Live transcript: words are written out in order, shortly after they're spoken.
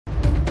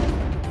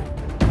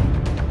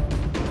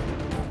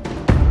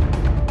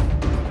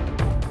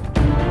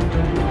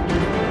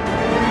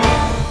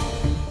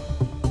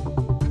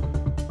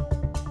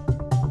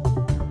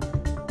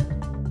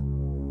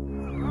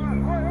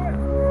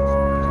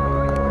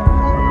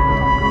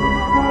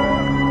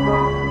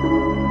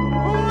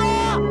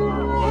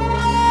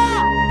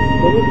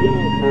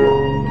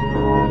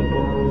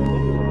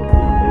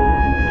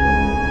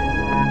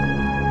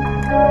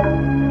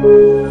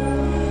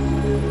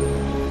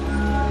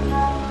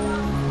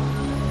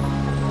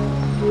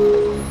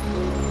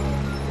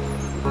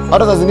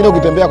Hata saa zingine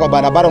ukitembea kwa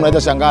barabara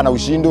unaweza shangaa na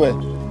ushindwe.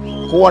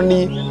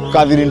 Kwani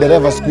kadhiri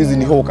dereva siku hizi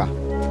ni hoka.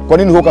 Kwa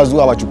nini hawkers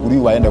huwa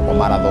wachukuliwa waende kwa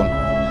marathon?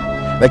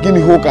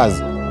 Lakini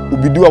hawkers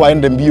ubidiwa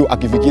waende mbio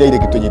akifikiria ile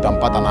kitu yenye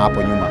itampata na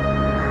hapo nyuma.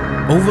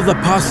 Over the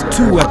past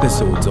 2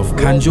 episodes of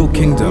Kanjo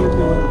Kingdom,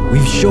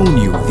 we've shown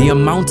you the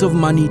amount of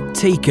money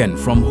taken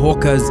from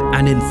hawkers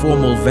and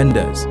informal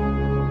vendors.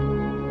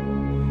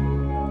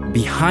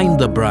 Behind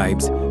the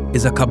bribes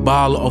is a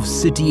cabal of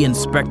city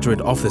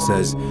inspectorate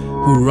officers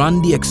who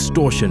run the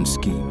extortion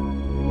scheme.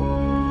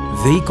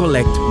 They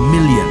collect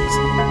millions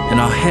and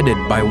are headed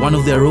by one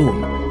of their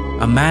own,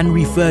 a man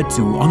referred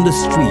to on the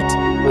street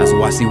as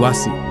Wasi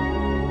Wasi.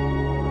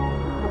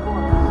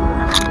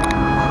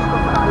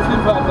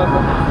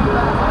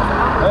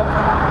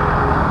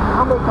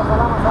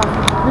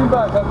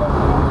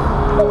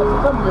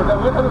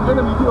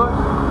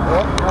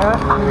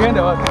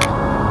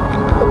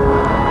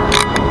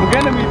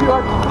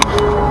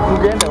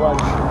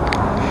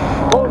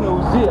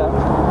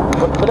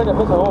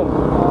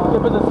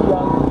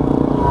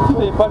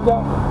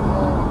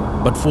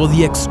 But for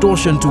the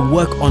extortion to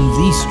work on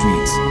these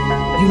streets,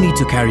 you need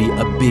to carry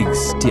a big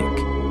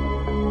stick.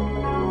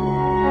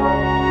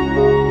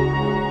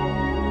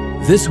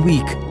 This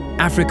week,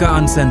 Africa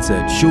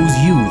Uncensored shows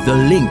you the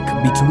link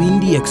between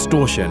the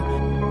extortion,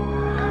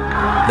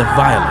 the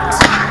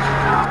violence,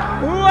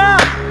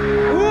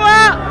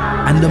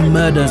 and the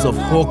murders of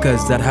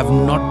hawkers that have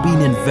not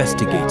been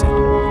investigated.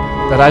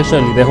 That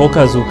actually the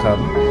hawkers who come,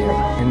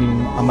 and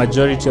in a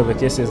majority of the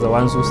cases, the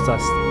ones who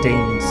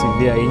sustain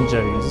severe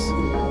injuries,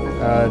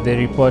 they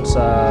report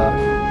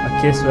a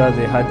case where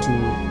they had to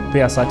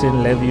pay a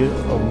certain levy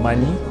of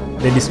money.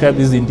 They describe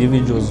these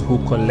individuals who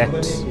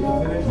collect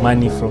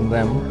money from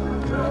them.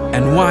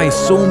 And why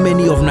so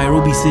many of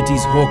Nairobi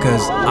City's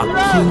hawkers are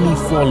keenly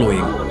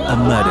following a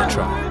murder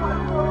trial.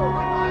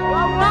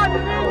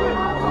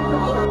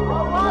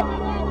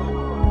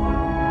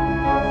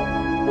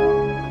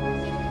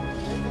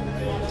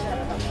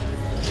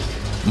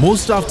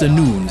 Most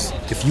afternoons,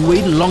 if you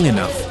wait long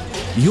enough,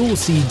 you'll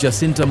see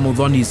Jacinta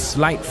Muthoni's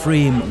slight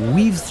frame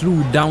weave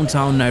through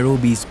downtown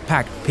Nairobi's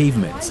packed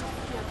pavements.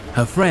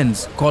 Her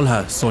friends call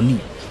her Soni.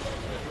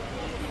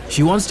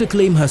 She wants to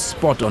claim her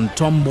spot on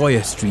Tom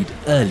Mboya Street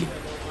early.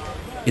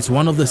 It's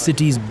one of the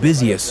city's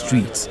busiest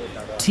streets,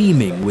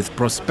 teeming with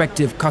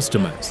prospective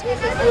customers.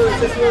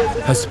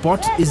 Her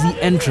spot is the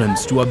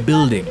entrance to a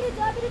building,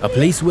 a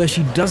place where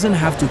she doesn't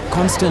have to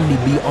constantly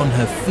be on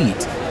her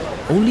feet,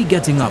 only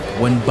getting up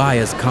when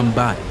buyers come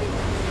by.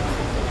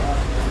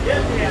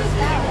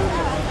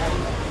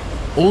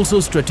 Also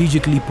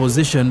strategically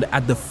positioned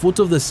at the foot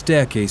of the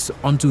staircase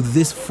onto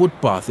this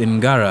footpath in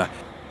Ngara,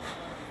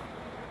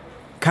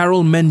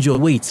 Carol Menjo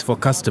waits for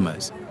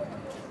customers.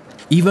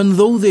 Even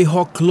though they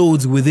hawk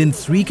clothes within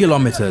 3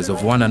 kilometers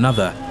of one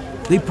another,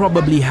 they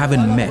probably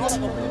haven't met.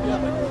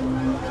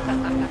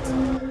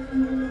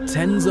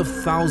 Tens of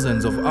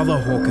thousands of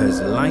other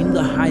hawkers line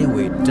the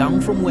highway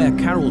down from where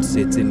Carol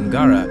sits in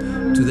Ngara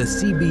to the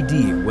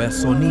CBD where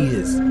Soni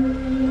is.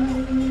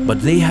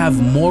 But they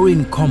have more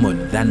in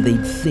common than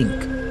they'd think.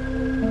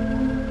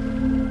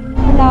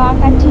 Na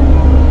wakati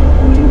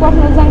tulikuwa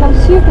tunazanga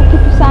usiku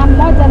kitu saa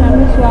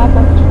 1:30 hapo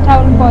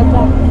town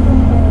boza.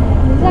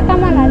 Sasa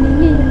kama na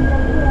nini?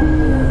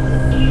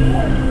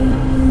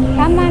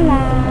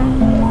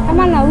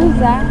 Kama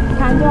nauza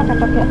Kanjo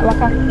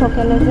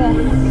wakatokelezea.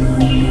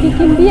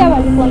 Kikimbia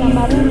walikuwa na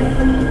marungu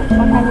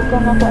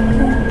wakanigonga kwa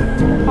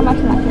chini kama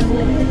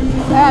tunakimbia.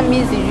 Sasa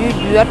mimi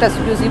sijui hata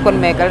siku siko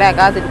nimekelea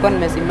kazi, nilikuwa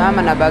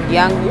nimesimama na bag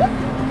yangu.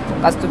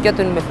 Kastukia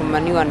tu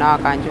nimefumaniwa na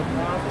Kanjo.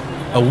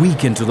 A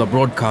week into the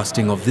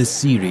broadcasting of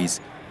this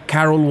series,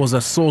 Carol was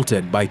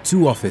assaulted by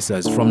 2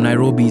 officers from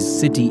Nairobi's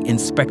City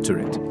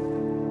Inspectorate.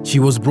 She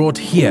was brought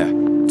here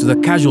to the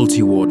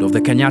casualty ward of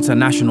the Kenyatta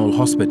National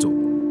Hospital.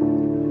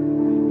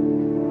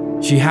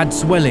 She had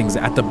swellings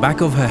at the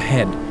back of her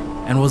head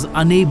and was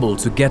unable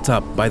to get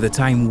up by the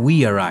time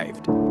we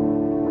arrived.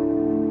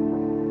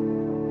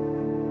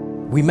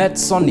 We met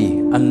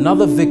Soni,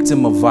 another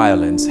victim of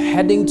violence,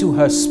 heading to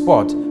her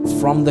spot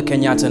from the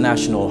Kenyatta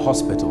National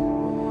Hospital.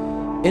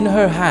 In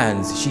her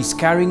hands, she's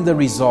carrying the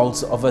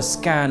results of a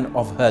scan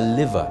of her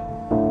liver.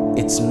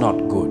 It's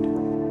not good.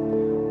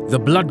 The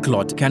blood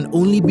clot can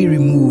only be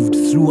removed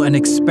through an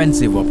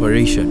expensive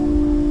operation,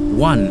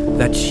 one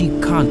that she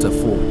can't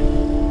afford.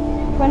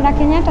 Kwenda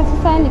Kenyatta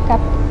sasa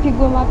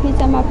nikapigwa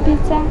mapicha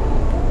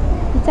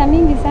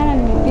mingi sana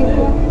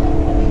nimepigwa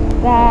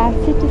za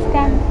CT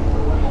scan,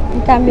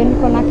 nikaambia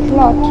niko na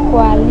clot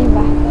kwa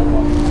liver.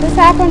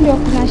 Sasa hapo ndio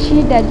kuna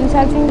shida juu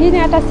saa zingine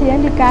hata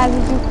siendi kazi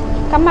juu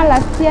kama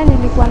last year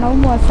nilikuwa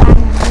naumwa sana,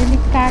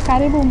 nilikaa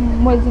karibu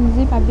mwezi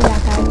mzima bila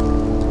kazi.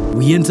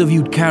 We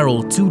interviewed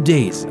Carol 2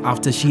 days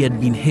after she had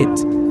been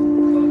hit.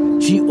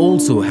 She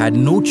also had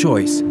no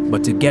choice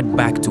but to get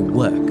back to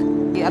work.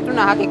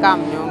 Hatuna haki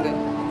kama mnyonge.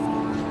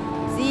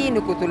 Si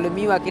ni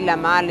kutulumiwa kila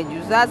mahali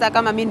juu sasa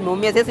kama mimi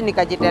nimeumia sasa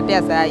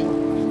nikajitetea saa hii.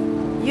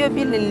 Hiyo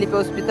bili nilipe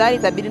hospitali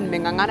itabidi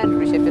nimengangana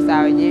nirudishe pesa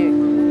wenyewe.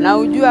 Na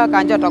ujua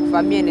Kanjo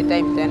atakufamia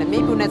anytime tena.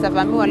 Maybe unaweza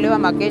famiwa leo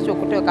ama kesho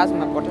kutoka kazi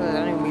umepoteza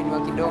tena umeinua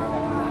kidogo.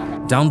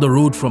 Down the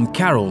road from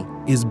Carol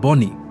is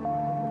Bonnie.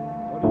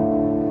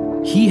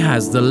 He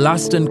has the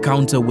last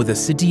encounter with the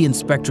city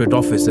inspectorate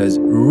officers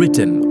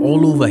written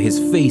all over his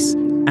face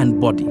and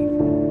body.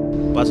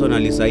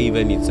 Personally, so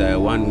even it's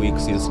 1 week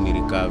since me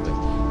recovered.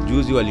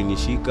 Juzi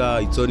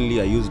walinishika, it's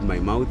only I used my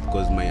mouth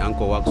because my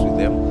uncle works with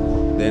them.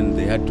 Then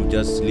they had to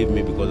just leave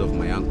me because of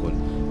my uncle.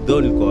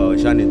 Though niko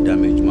shane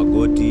damage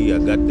magoti, I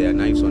got their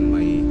knives on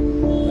my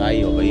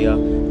thigh over here.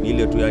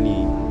 Nile tu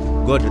yani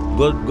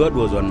God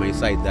was on my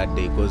side that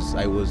day because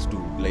I was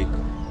too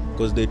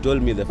because they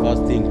told me the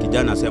first thing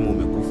kijana sema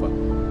umekufa.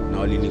 Na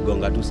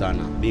walinigonga tu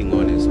sana, being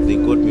honest. They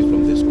caught me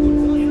from the school.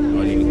 Na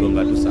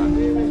walinigonga tu sana.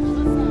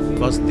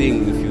 First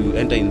thing, if you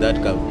enter in that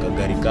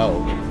gari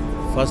kao,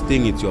 first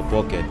thing it's your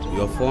pocket,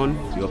 your phone,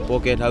 your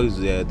pocket. How is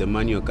the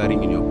money you're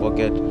carrying in your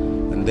pocket?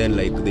 And then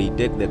they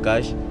take the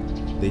cash,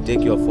 they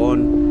take your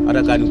phone.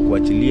 Hata kani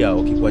kuachilia,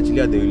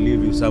 ukikuachilia they will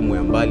leave you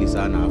somewhere mbali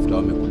sana after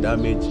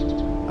wamekudamage.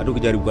 Hata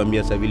ukijaribu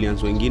kuambia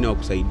civilians wengine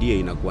wakusaidie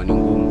inakuwa ni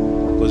ngumu.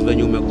 Because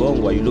when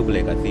umegongwa you look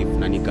like a thief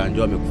na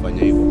Kanjo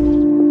amekufanya hivyo.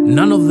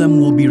 None of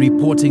them will be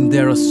reporting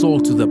their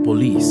assault to the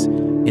police,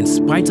 in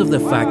spite of the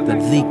fact that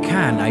they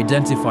can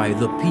identify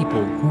the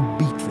people who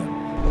beat them.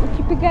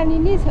 Ukipiga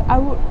nini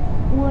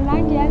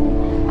uonangi yani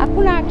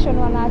hakuna action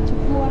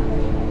wanachukua.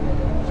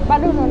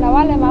 Bado unaona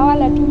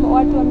wale tu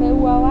watu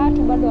wameua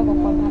watu bado wako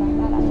kwa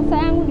barabara. Sasa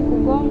yangu ni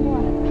kugongwa.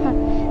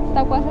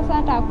 Sitakuwa sasa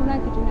hata hakuna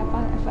kitu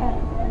nafanya.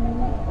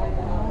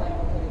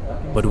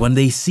 But when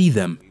they see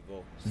them,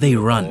 they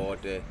run.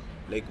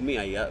 Like me,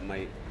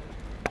 my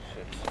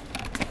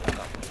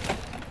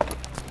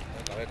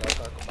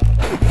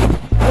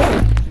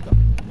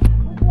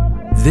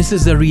This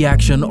is the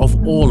reaction of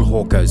all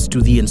hawkers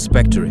to the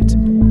Inspectorate.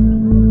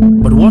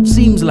 But what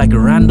seems like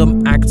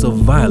random acts of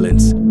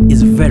violence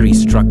is very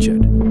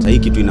structured. Sahi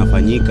kitu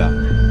inafanyika.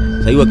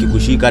 Sahi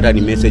wakikushika hata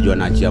ni message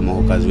wanaachia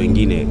mahawkers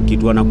wengine.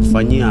 Kitu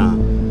wanakufanyia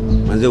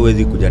manze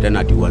huwezi kuja tena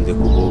ati uanze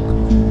kuhoka.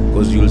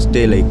 Because you'll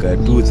stay like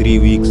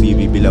 2-3 weeks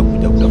hivi bila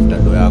kuja kutafuta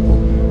do yako.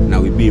 Na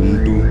wibi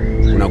mtu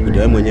unakuja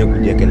wewe mwenyewe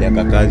kujekelea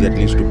kazi at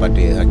least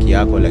tupate haki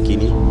yako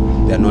lakini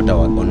they are not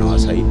on our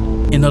side.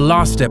 In the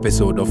last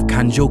episode of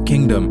Kanjo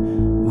Kingdom,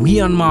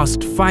 we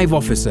unmasked 5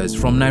 officers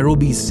from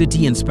Nairobi's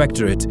City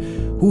Inspectorate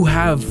who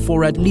have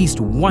for at least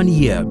 1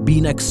 year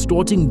been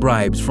extorting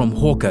bribes from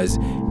hawkers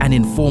and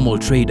informal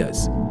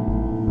traders.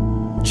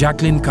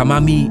 Jacqueline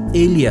Kamami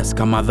alias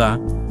Kamadha,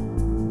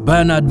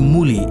 Bernard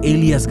Muli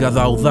alias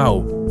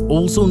Gadhaudhau,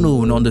 also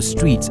known on the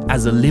streets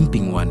as a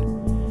limping one,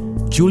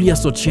 Julia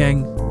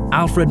Socheng,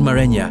 Alfred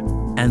Marenya,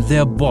 and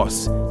their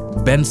boss,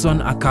 Benson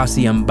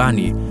Akasi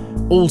Ambani,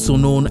 also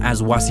known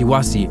as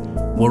Wasiwasi,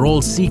 were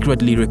all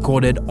secretly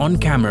recorded on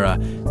camera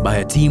by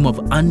a team of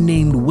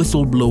unnamed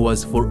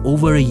whistleblowers for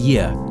over a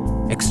year,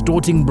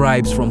 extorting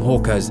bribes from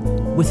hawkers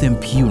with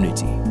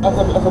impunity.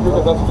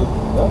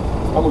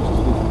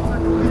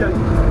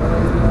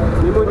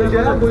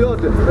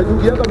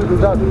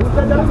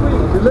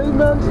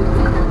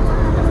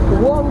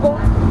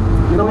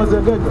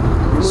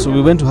 So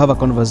we went to have a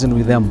conversation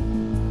with them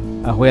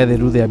where they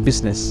do their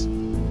business,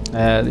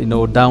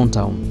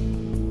 downtown.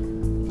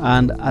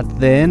 And at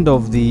the end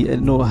of the,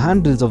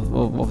 hundreds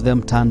of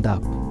them turned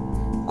up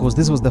because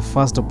this was the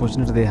first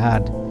opportunity they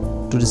had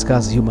to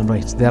discuss human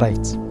rights, their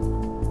rights,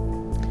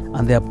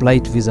 and their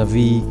plight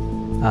vis-a-vis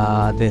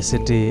the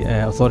city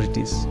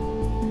authorities.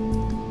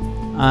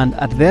 And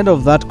at the end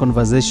of that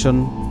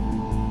conversation,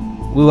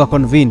 we were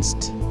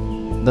convinced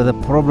that the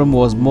problem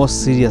was more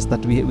serious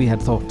than we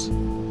had thought,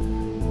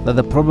 that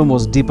the problem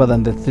was deeper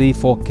than the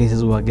 3-4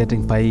 cases we were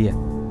getting per year.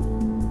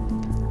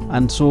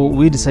 And so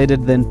we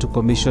decided then to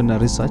commission a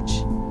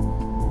research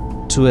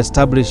to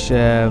establish,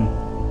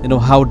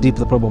 how deep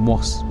the problem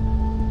was.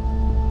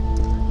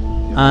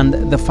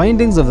 And the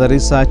findings of the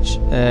research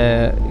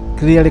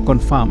clearly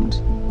confirmed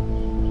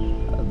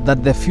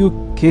that the few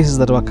cases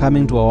that were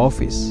coming to our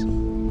office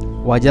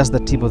were just the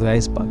tip of the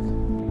iceberg.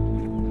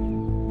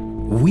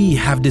 We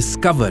have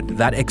discovered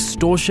that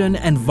extortion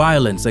and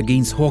violence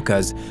against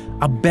hawkers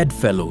are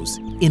bedfellows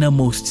in a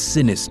most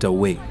sinister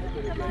way.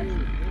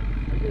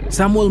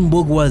 Samuel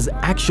Mbogwa's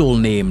actual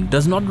name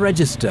does not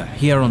register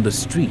here on the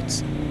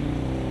streets.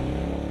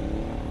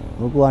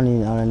 Mbogwa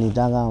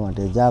ananitanga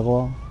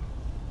matejako,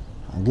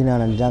 angine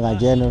ananitanga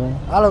general.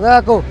 Halo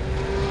kako.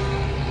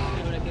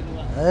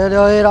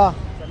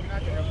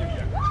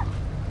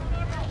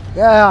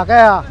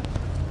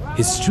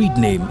 His street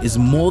name is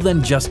more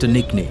than just a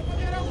nickname,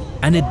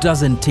 and it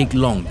doesn't take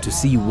long to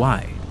see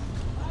why.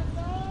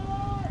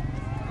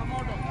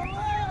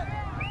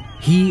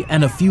 He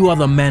and a few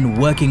other men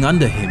working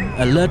under him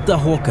alert the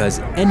hawkers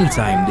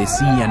anytime they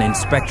see an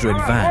inspectorate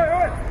van.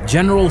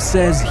 General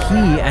says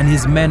he and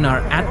his men are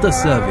at the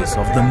service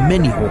of the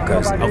many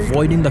hawkers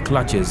avoiding the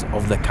clutches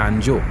of the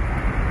Kanjo.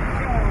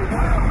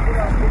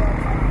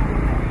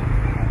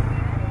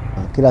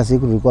 Kila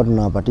siku tulikuwa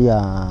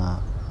tunawapatia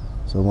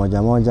so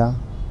moja,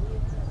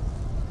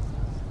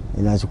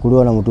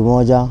 inachukuliwa na mtu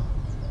moja,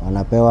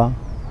 anapewa.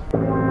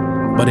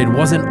 But it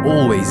wasn't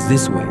always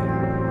this way.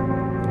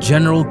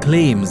 General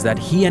claims that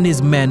he and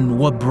his men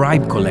were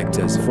bribe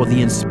collectors for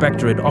the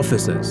Inspectorate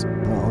officers.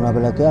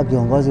 Unapelekea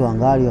kiongozi wa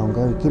ngari,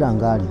 kila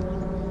ngari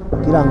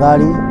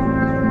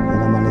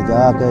ina maneja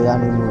wake,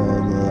 yani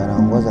mwenye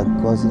anaongoza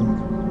kikosi.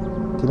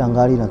 Kila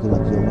ngari na kila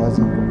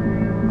kiongozi.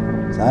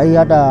 Sahi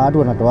hata watu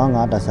wanatoanga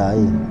hata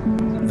sahi.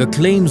 The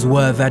claims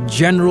were that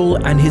General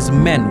and his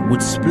men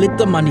would split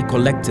the money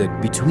collected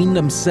between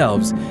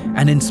themselves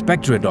and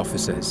Inspectorate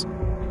officers.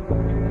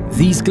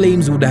 These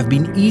claims would have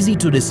been easy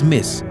to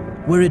dismiss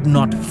were it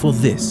not for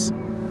this.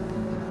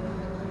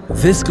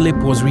 This clip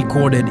was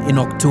recorded in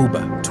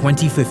October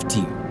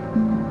 2015.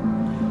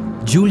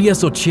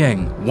 Julius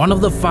Ochieng, one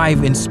of the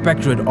 5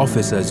 Inspectorate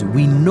officers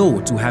we know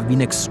to have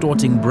been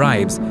extorting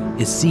bribes,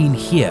 is seen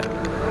here.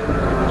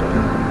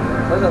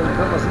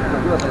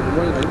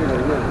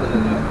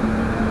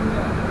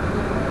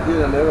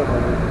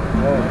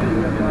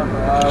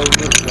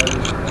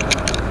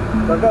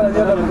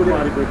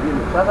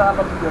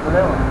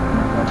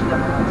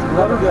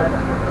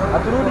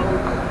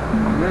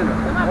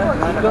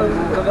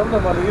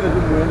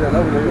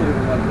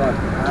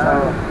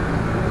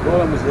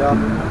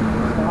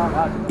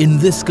 In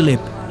this clip,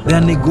 they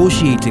are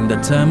negotiating the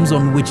terms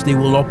on which they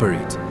will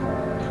operate.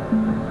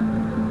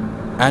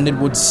 And it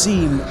would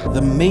seem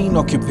the main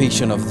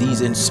occupation of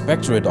these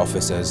Inspectorate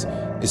officers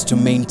is to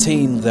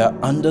maintain their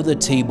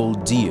under-the-table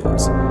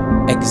deals,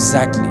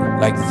 exactly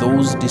like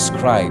those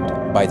described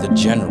by the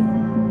General.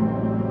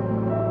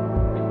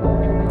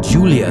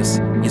 Julius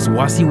is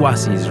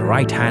Wasiwasi's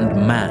right-hand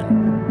man.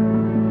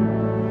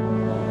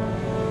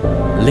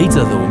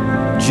 Later though,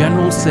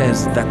 General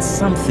says that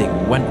something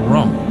went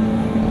wrong.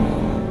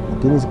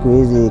 Lakini siku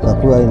hizi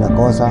kakula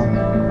inakosa.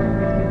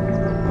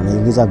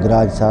 Wanaingiza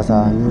garage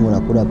sasa, nyinyi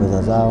mnakula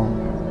pesa zao.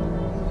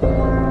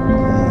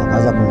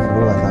 Wakaanza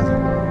kumfuruga sasa.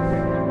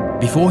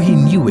 Before he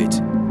knew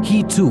it,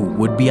 he too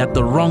would be at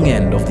the wrong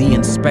end of the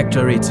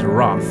Inspectorate's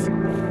wrath.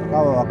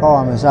 Wakawa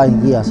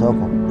wameshaingia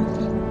soko.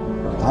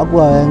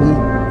 Hakuwa wengi.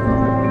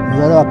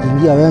 Mjadala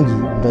wakiingia wengi,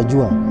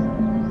 utajua.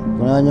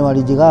 Kuna wenye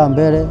walijigaa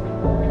mbele,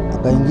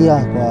 wakaingia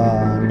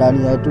kwa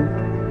ndani yetu.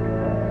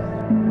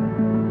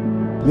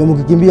 Ndio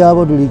mkikimbia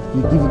hapo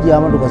tulikifikia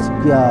hapo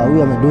tukasikia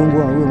huyu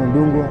amedungwa, huyu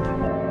amedungwa.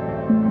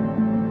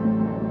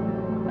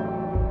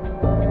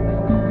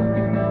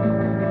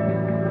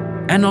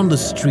 And on the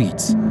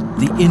streets,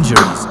 the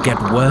injuries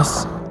get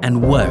worse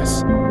and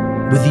worse,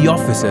 with the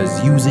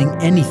officers using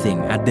anything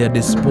at their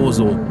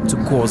disposal to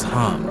cause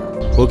harm.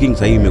 Walking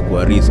sahi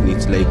imekuwa risk.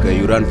 It's like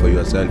you run for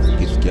yourself.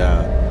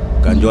 Ukisikia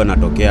Kanjo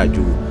anatokea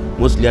juu,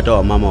 mostly hata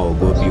wamama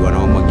waogopi,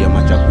 wanaomwagia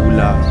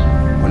machakula,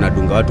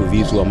 wanadunga watu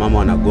visu, wamama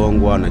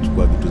wanagongwa,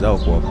 wanachukua vitu zao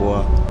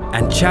poa.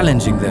 And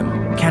challenging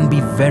them can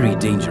be very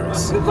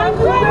dangerous.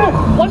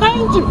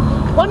 Wananchi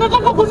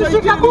wanataka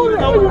kunishika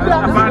bure. Huyu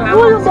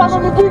ndo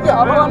amenipiga.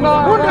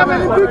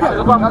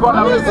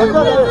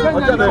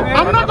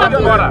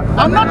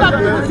 I'm not a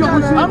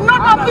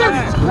thief.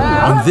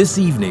 On this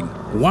evening,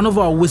 one of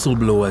our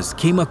whistleblowers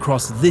came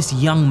across this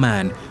young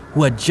man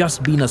who had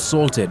just been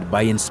assaulted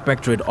by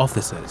Inspectorate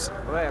officers.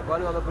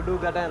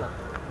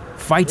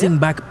 Fighting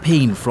back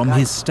pain from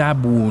his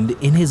stab wound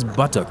in his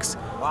buttocks,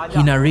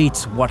 he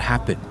narrates what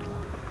happened.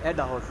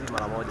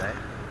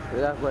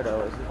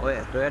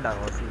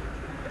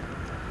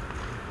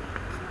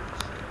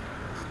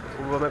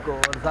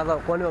 Sasa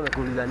kwani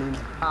wamekuuliza nini?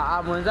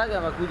 Mwenzake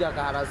amekuja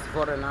kaharas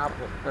foreign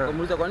hapo.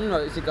 Kumuuliza kwa nini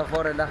unashika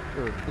foreigner?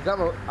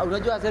 Kama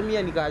unajua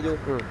asemia ni Kanjo.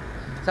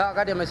 Sasa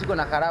wakati ameshikwa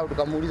na karao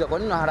tukamuuliza kwa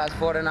nini unaharas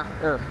foreigner?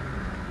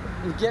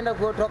 Nikienda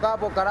kutoka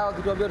hapo karao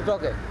akituambia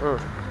tutoke.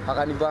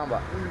 Akanibamba.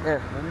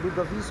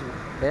 Mduka visu.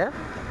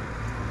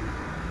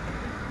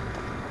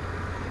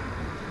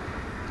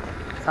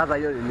 Sasa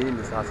hiyo ni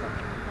nini sasa?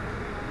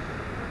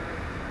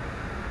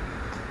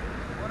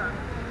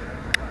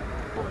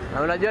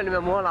 Na unajua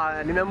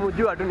nimemuona,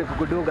 nimemjua tu ni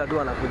kukudunga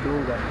tu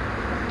anakudunga.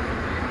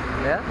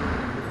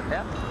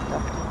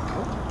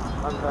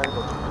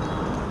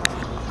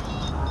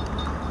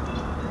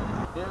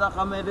 Ndio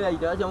kamera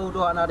itaje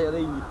mtu anaria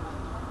ringi.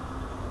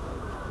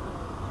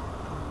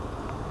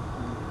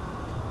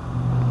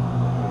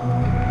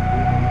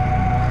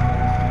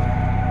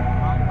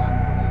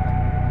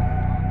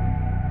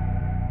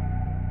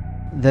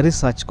 The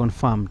research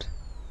confirmed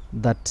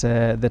that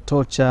the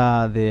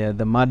torture,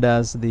 the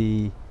murders,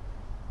 the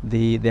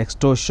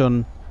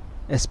extortion,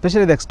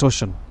 especially the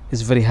extortion,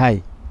 is very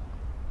high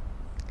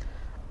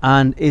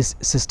and is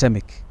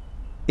systemic.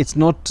 It's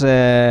not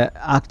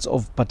acts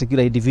of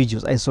particular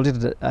individuals,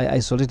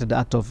 isolated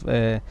act of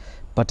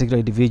particular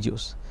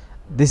individuals.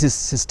 This is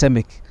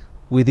systemic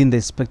within the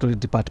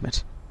Inspectorate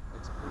department.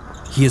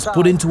 He is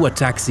put into a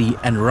taxi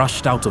and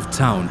rushed out of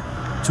town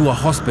to a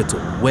hospital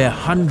where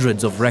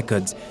hundreds of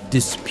records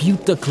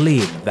dispute the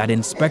claim that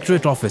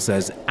Inspectorate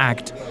officers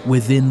act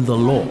within the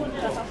law.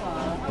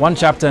 One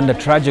chapter in the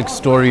tragic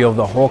story of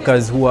the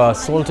hawkers who are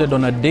assaulted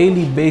on a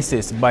daily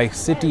basis by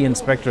City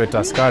Inspectorate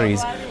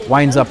Askaris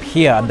winds up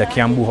here at the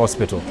Kiambu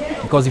Hospital.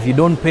 Because if you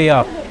don't pay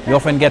up, you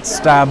often get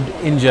stabbed,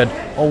 injured,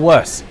 or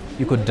worse,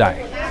 you could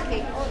die.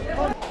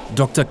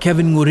 Dr.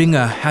 Kevin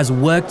Nguringa has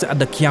worked at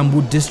the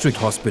Kiambu District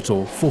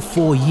Hospital for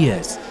 4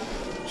 years.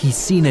 He's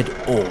seen it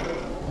all.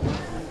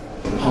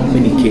 How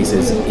many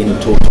cases in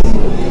total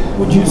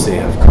would you say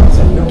have come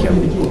from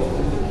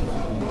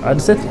Kiambu?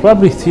 I'd say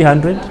probably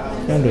 300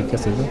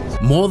 cases.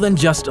 More than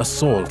just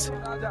assault.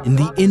 In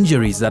the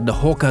injuries that the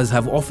hawkers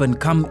have often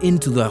come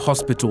into the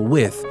hospital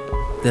with,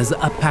 there's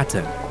a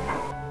pattern.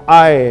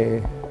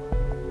 I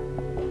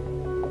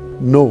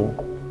know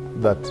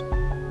that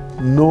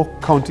no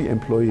county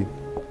employee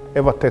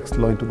ever takes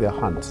law into their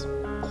hands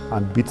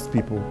and beats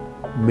people,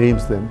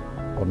 maims them,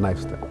 or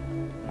knives them.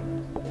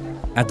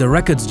 At the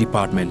records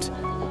department,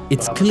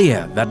 it's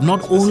clear that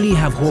not only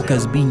have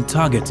hawkers been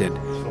targeted,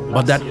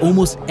 but that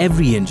almost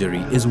every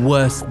injury is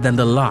worse than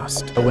the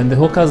last. When the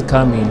hawkers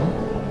come in,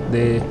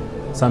 they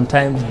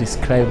sometimes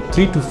describe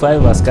 3 to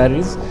 5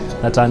 askaris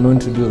that are known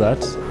to do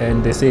that,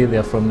 and they say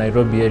they're from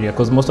Nairobi area,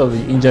 because most of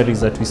the injuries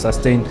that we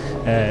sustain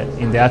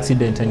in the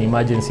accident and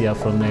emergency are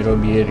from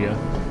Nairobi area.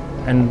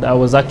 And I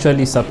was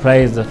actually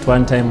surprised at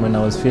one time when I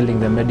was filling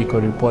the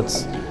medical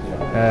reports,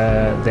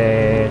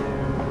 the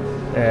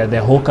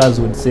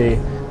hawkers would say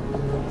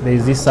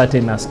there's this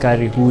certain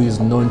askari who is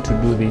known to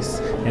do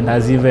this, and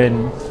has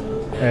even,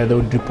 they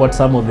would report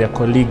some of their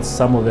colleagues,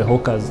 some of the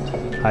hawkers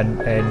had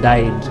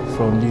died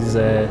from these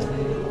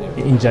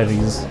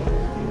injuries,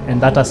 and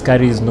that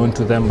askari is known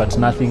to them, but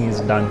nothing is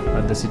done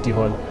at the city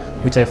hall,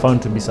 which I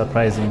found to be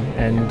surprising.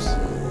 And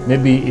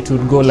maybe it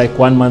would go like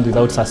 1 month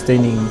without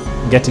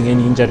getting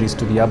any injuries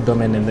to the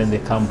abdomen, and then they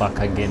come back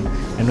again.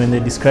 And when they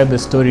describe the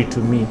story to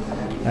me,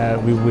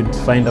 we would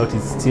find out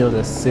it's still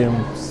the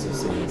same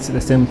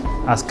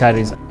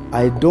askaris.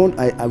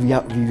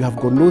 We have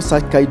got no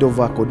such kind of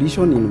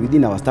condition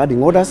within our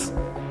standing orders.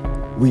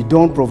 We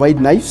don't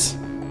provide knives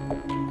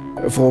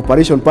for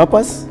operation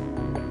purpose,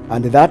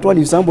 and that one,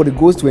 if somebody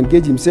goes to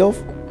engage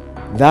himself,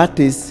 that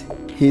is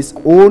his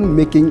own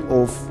making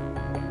of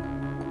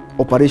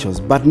operations,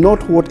 but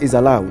not what is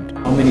allowed.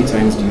 How many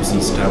times do you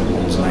see stab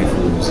wounds, knife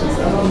wounds in these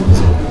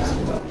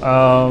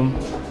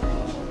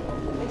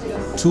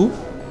cases?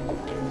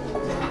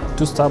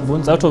 2 stab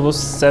wounds. Out of those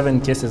 7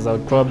 cases, I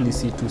would probably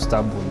see 2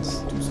 stab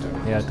wounds. 2 stab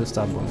wounds. Yeah, 2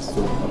 stab wounds.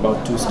 So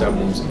about 2 stab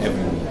wounds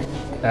every week?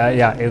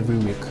 Yeah, every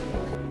week.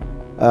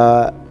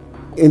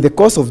 In the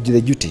course of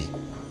the duty,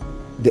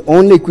 the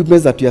only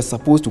equipment that we are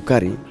supposed to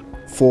carry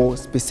for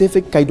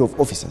specific kind of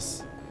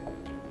officers,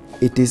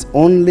 it is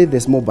only the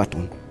small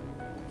baton,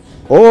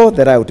 or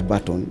the riot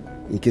baton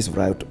in case of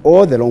riot,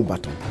 or the long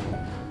baton.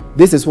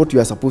 This is what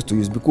you are supposed to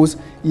use, because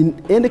in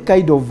any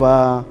kind of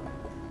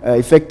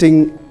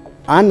effecting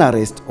an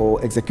arrest or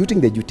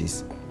executing the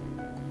duties,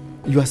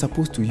 you are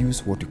supposed to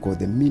use what you call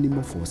the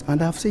minimum force.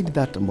 And I've said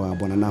that,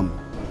 Bonanam.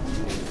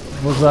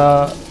 He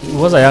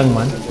was a young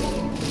man,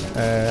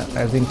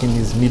 I think in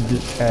his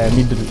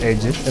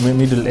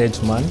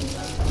middle-aged man,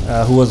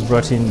 who was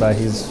brought in by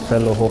his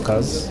fellow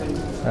hawkers,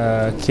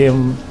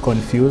 came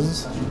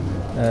confused,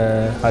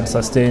 had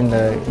sustained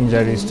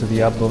injuries to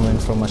the abdomen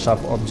from a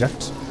sharp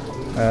object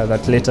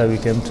that later we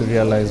came to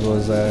realize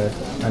was a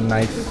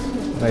knife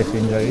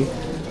injury.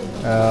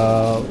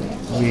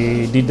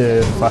 We did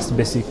the first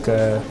basic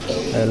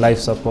life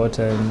support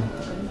and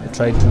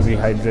tried to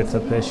rehydrate the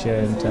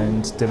patient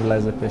and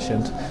stabilize the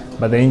patient,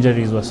 but the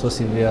injuries were so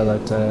severe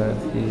that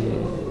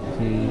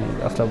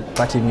after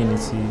 30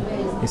 minutes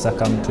he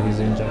succumbed to his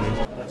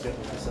injuries.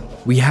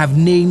 We have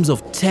names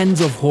of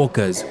tens of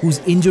hawkers whose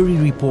injury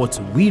reports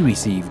we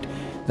received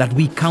that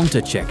we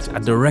counter-checked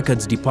at the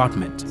records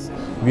department.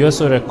 We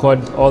also record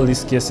all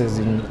these cases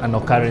in an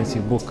occurrence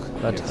book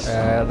that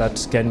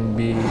can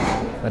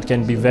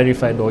be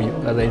verified, or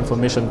the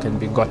information can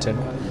be gotten.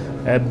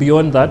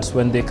 Beyond that,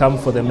 when they come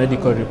for the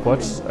medical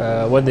report,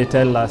 what they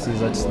tell us is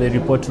that they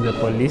report to the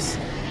police.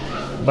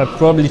 But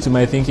probably, to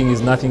my thinking,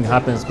 is nothing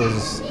happens,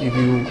 because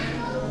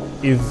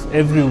if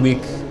every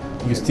week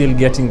you're still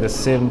getting the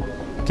same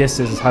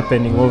cases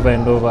happening over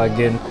and over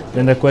again,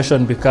 then the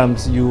question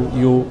becomes, you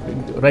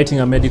writing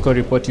a medical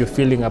report, you're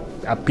filling a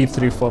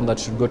P3 form that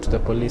should go to the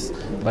police,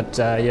 but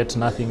yet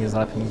nothing is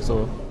happening.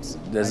 So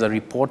there's a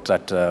report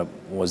that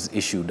was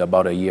issued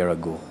about a year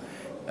ago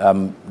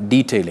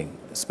detailing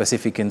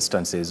specific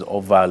instances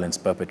of violence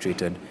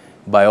perpetrated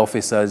by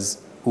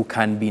officers who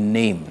can be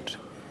named.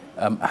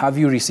 Have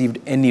you received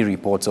any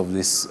reports of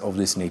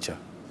this nature?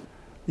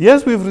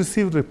 Yes, we've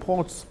received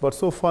reports, but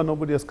so far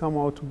nobody has come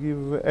out to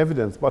give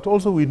evidence. But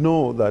also we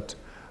know that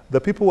the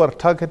people who are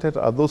targeted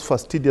are those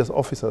fastidious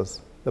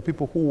officers, the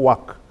people who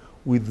work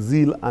with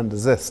zeal and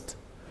zest.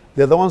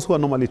 They're the ones who are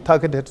normally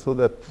targeted so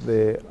that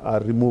they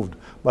are removed.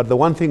 But the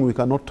one thing we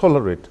cannot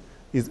tolerate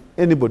is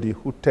anybody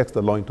who takes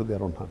the law into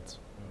their own hands.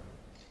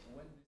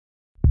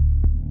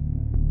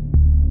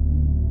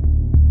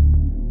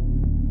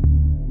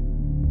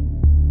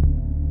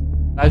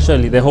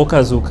 Actually, the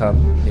hawkers who come,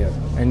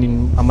 and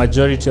in a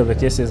majority of the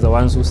cases, the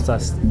ones who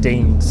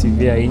sustain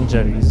severe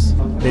injuries,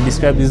 they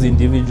describe these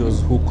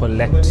individuals who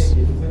collect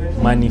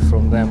money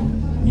from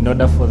them in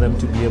order for them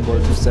to be able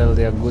to sell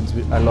their goods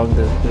along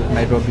the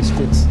Nairobi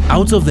streets.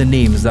 Out of the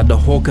names that the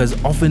hawkers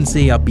often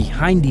say are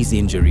behind these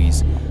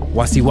injuries,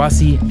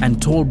 Wasiwasi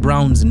and Tall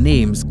Brown's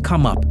names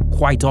come up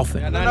quite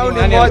often.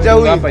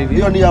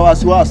 Hiyo ni ya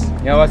Wasiwasi.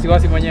 Ya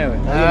Wasiwasi mwenyewe.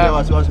 Hiyo ni ya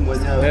Wasiwasi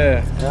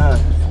mwenyewe.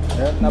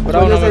 Na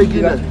Brown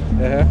amekuja.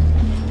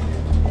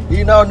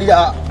 Hii nao ni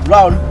ya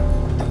Brown.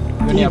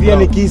 Hii pia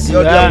ni kisi.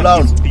 Hiyo ni ya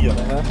Brown.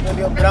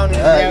 Hiyo Brown ni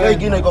hiyo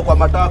ingine iko kwa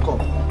matako.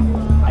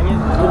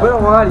 Mbona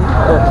mwali?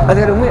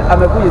 Hata mimi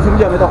amekuja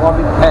simjua ametoka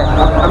wapi?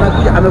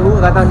 Amekuja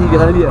amevuka kata hivi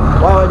kanibia.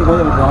 Wao ni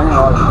ngoja mtawanya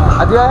wao.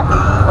 Ati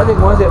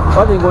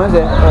waje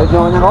ngoanze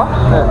nyonya kwa.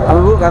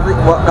 Amevuka kata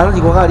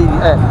hivi kwa hivi.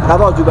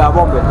 Kata juba ya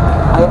bombe.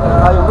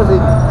 Hayo mbona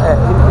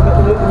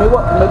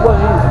imekuwa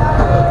nini?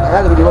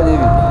 Haya ndio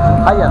hivi.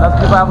 Haya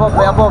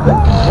nasikia ya bombe.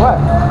 Wewe.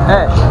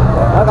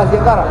 Haka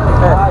ziangara.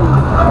 Hai.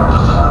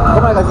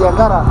 Kama kazi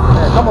ziangara.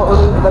 Kama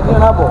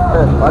utakiona hapo.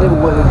 Wale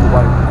mgoe hivi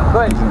bwana.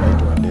 Kweli.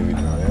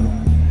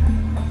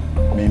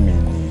 Mimi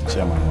ni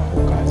chairman wa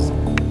hawkers.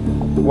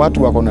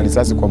 Watu wako na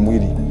risasi kwa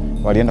mwili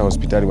walienda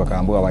hospitali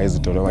wakaambiwa hawawezi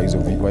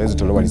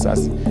tolewa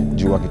risasi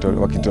juu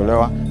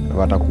wakitolewa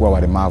watakuwa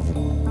walemavu.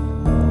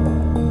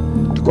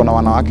 Tuko na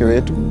wanawake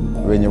wetu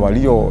wenye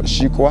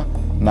walioshikwa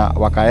na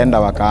wakaenda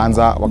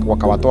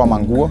wakawatoa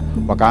manguo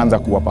wakaanza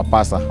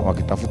kuwapapasa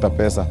wakitafuta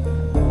pesa.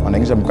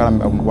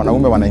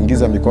 Wanaume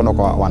wanaingiza mikono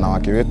kwa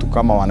wanawake wetu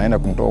kama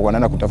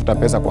wanaenda kutafuta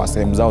pesa kwa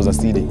sehemu zao za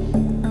siri.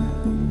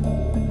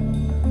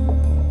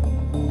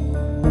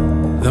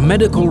 The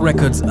medical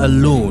records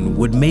alone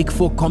would make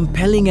for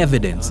compelling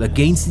evidence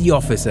against the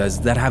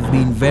officers that have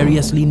been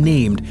variously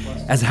named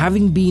as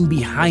having been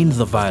behind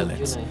the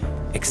violence,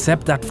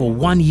 except that for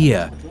 1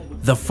 year,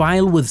 the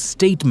file with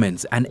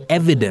statements and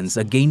evidence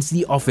against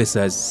the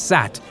officers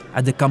sat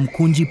at the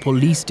Kamkunji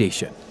police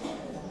station.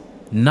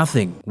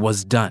 Nothing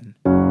was done.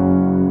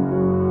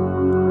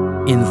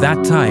 In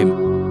that time,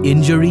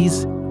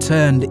 injuries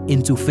turned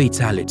into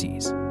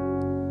fatalities.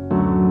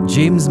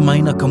 James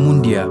Maina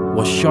Kamundia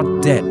was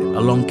shot dead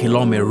along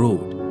Kilome Road.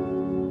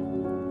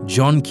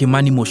 John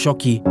Kimani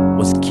Moshoki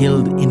was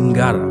killed in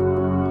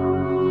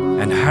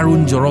Ngara. And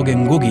Harun Njoroge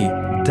Ngugi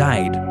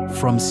died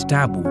from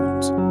stab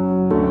wounds.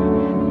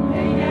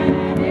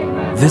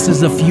 This is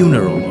the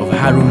funeral of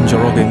Harun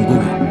Njoroge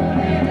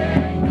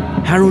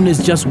Ngugi. Harun is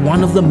just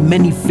one of the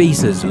many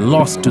faces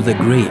lost to the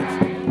grave.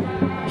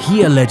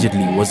 He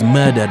allegedly was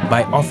murdered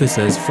by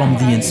officers from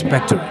the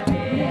Inspectorate.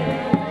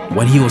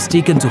 When he was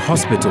taken to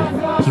hospital,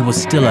 he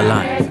was still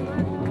alive.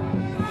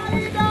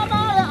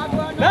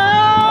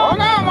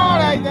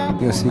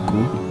 Hiyo siku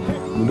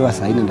muda wa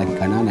saa 4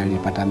 dakika 8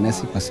 nilipata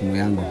message kwa simu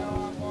yangu.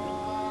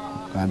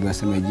 Kaambiwa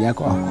semeji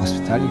yako ako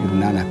hospitali Guru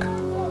Nanak.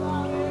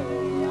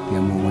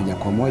 Pia moja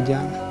kwa moja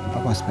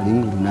mpaka hospitali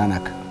Guru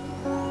Nanak.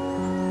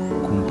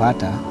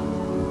 Kumpata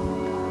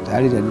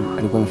tayari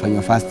alikuwa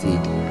amefanywa first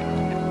aid.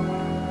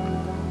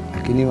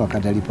 Lakini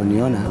wakati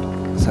aliponiona,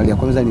 swali ya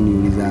kwanza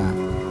niliuliza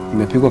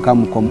nimepigwa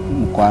kama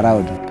mko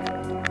around.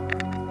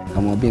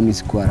 Akamwambia mimi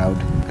siko around.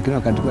 Lakini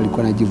wakati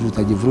alikuwa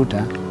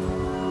anajivuruta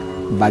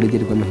bali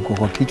alikuwa amefika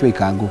kwa kichwa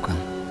ikaanguka.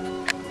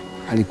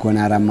 Alikuwa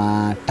na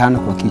alama 5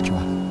 kwa kichwa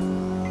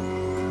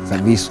za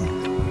visu.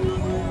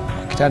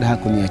 Kitanda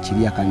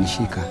hakuniachilia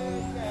akanishika.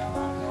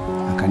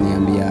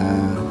 Akaniambia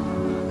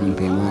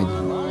nimpe maji.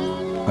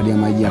 Baada ya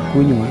maji ya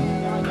kunywa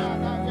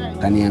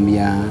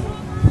akaniambia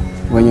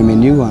wenye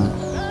umeniua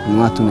ni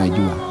watu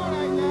najua.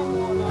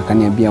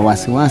 Akaniambia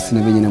wasiwasi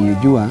na venye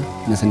namjua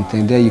na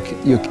sanitendea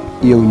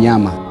hiyo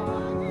unyama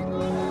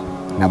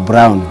na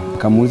Brown.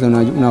 Akamuuliza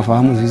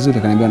unafahamu vizuri?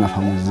 Akaniambia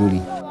nafahamu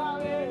vizuri.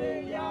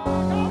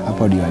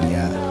 Hapo ndio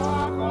alia.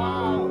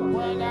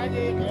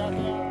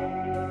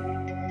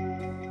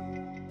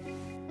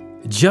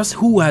 Just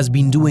who has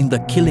been doing the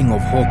killing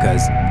of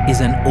hawkers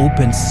is an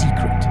open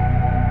secret.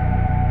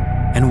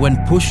 And when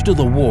pushed to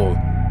the wall,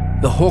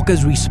 the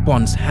hawkers'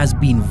 response has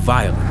been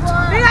violent.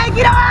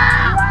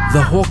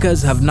 The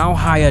hawkers have now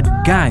hired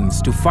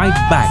gangs to fight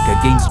back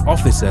against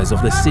officers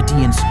of the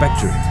city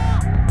inspectorate.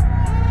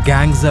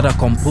 Gangs that are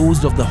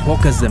composed of the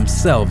hawkers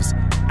themselves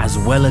as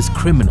well as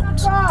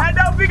criminals.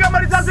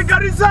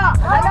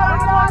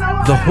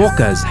 The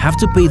hawkers have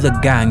to pay the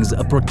gangs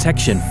a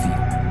protection fee.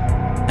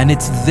 And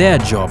it's their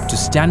job to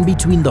stand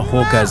between the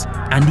hawkers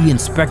and the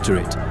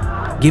inspectorate,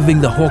 giving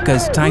the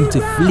hawkers time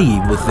to flee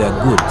with their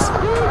goods.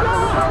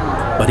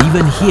 But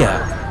even here,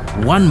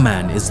 one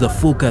man is the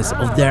focus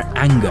of their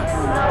anger.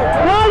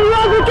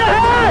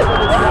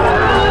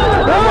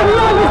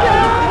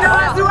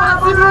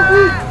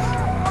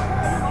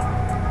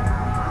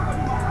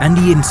 And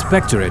the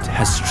inspectorate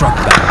has struck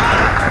back.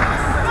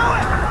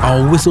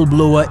 Our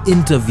whistleblower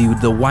interviewed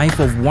the wife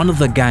of one of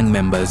the gang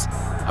members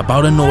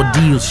about an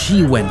ordeal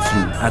she went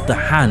through at the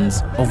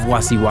hands of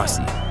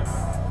Wasiwasi.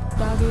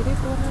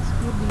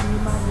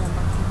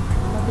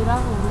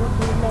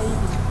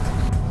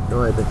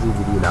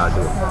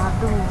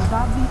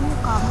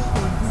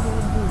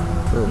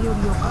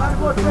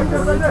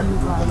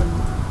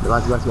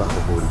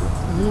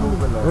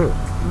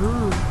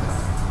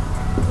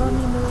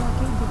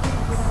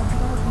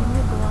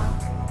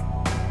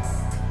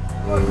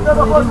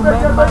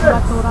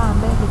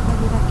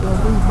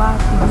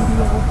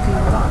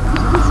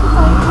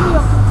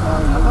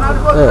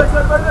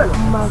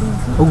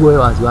 Uguo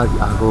wasiwasi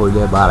ako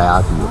ile bara ya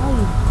afya.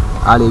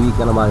 Ale wiki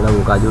na mali na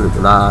mukajuru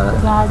na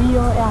ngari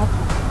yo ya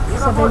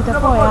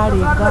 74 yari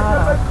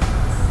ngara.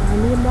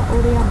 Nina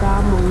uria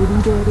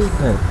ndamwirire ri.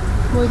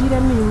 Mwirire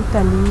mimi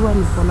utaniua,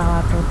 niko na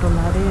watoto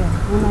nalea.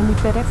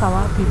 Unanipeleka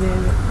wapi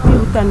wewe? Mimi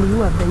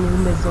utaniua venye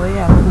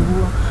umezoea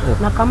kuua.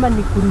 Na kama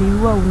ni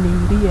kuniua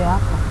uniulie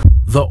hapa.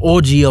 The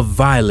orgy of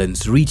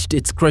violence reached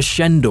its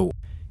crescendo.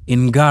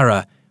 In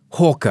Ngara,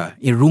 Hawker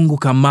Irungu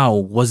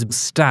Kamau was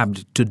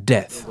stabbed to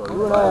death.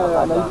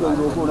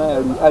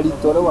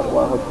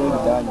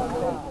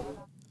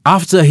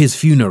 After his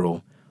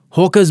funeral,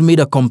 Hawkers made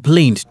a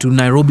complaint to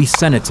Nairobi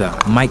Senator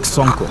Mike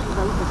Sonko.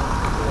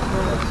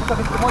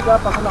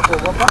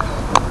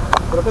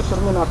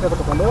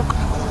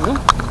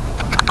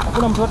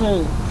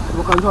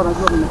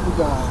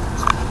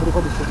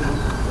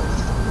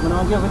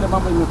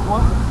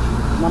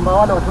 Namba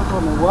wale watoto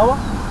wameuawa.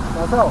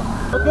 Sawa.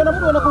 Ukiona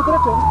mtu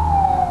anakuthreaten,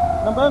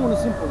 namba yangu ni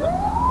simple.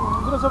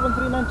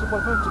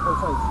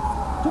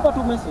 07395555. Tupa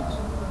tu message.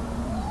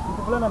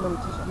 Mtu fulani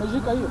amenitisha.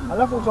 Mejika hiyo.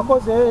 Alafu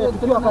uchokoze yeye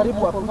tukiwa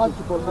karibu hapo.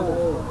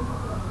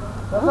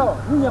 Sawa.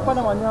 Mimi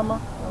hapana wanyama.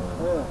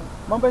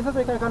 Mambo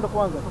sasa ikae kando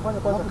kwanza. Tufanye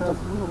kwanza kazi.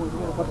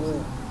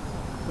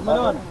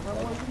 Umeelewana?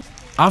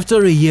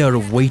 After a year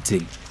of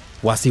waiting,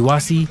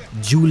 Wasiwasi,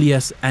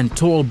 Julius, and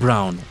Tall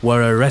Brown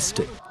were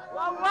arrested.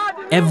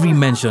 Every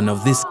mention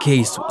of this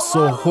case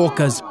saw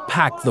hawkers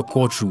pack the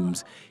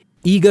courtrooms,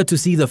 eager to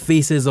see the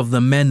faces of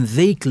the men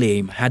they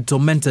claim had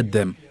tormented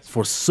them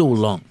for so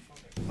long.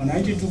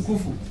 Wananchi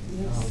tukufu.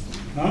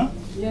 Huh?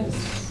 Yes.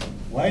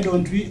 Why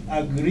don't we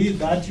agree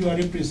that your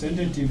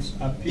representatives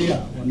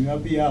appear on your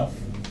behalf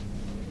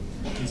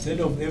instead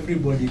of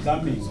everybody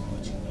coming?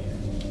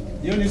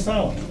 Hiyo ni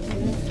sawa?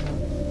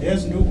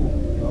 Yes, ndugu.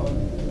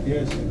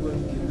 Yes.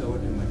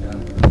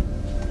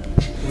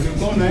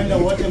 Ulikuwa unaenda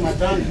wote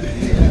matanga.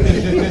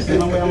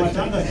 Mambo ya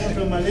matanga sio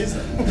tumaliza.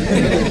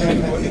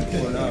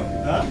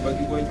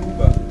 Baki kwa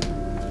nyumba.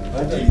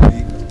 Hata ilika.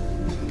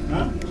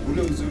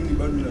 Ule uzuni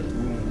bado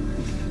unatuuma.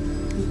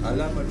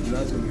 Alama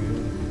tunazo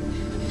moyoni.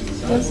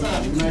 Sasa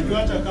unajua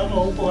hata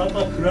kama uko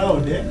hapa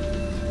crowd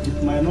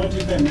it might not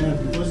even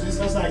help because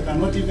sasa I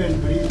cannot even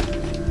breathe.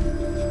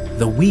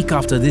 The week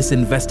after this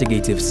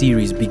investigative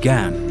series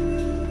began,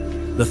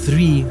 the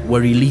three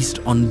were released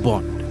on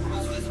bond.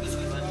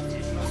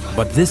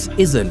 But this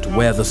isn't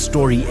where the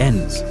story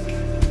ends.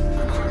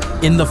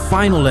 In the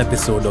final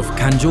episode of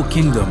Kanjo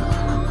Kingdom,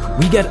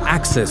 we get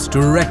access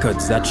to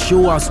records that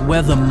show us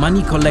where the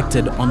money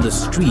collected on the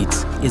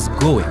streets is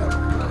going.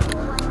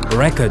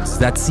 Records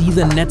that see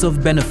the net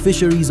of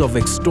beneficiaries of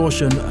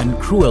extortion and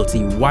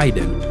cruelty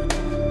widen.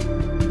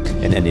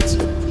 And it's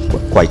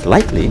quite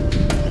likely,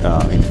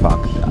 in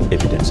fact,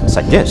 evidence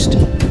suggests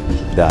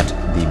that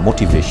the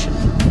motivation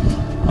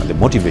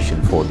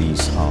for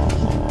these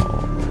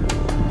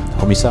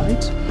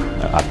homicides,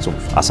 acts of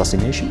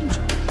assassinations,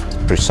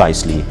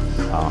 precisely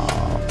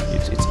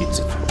it's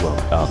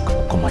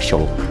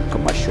commercial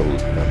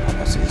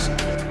purposes.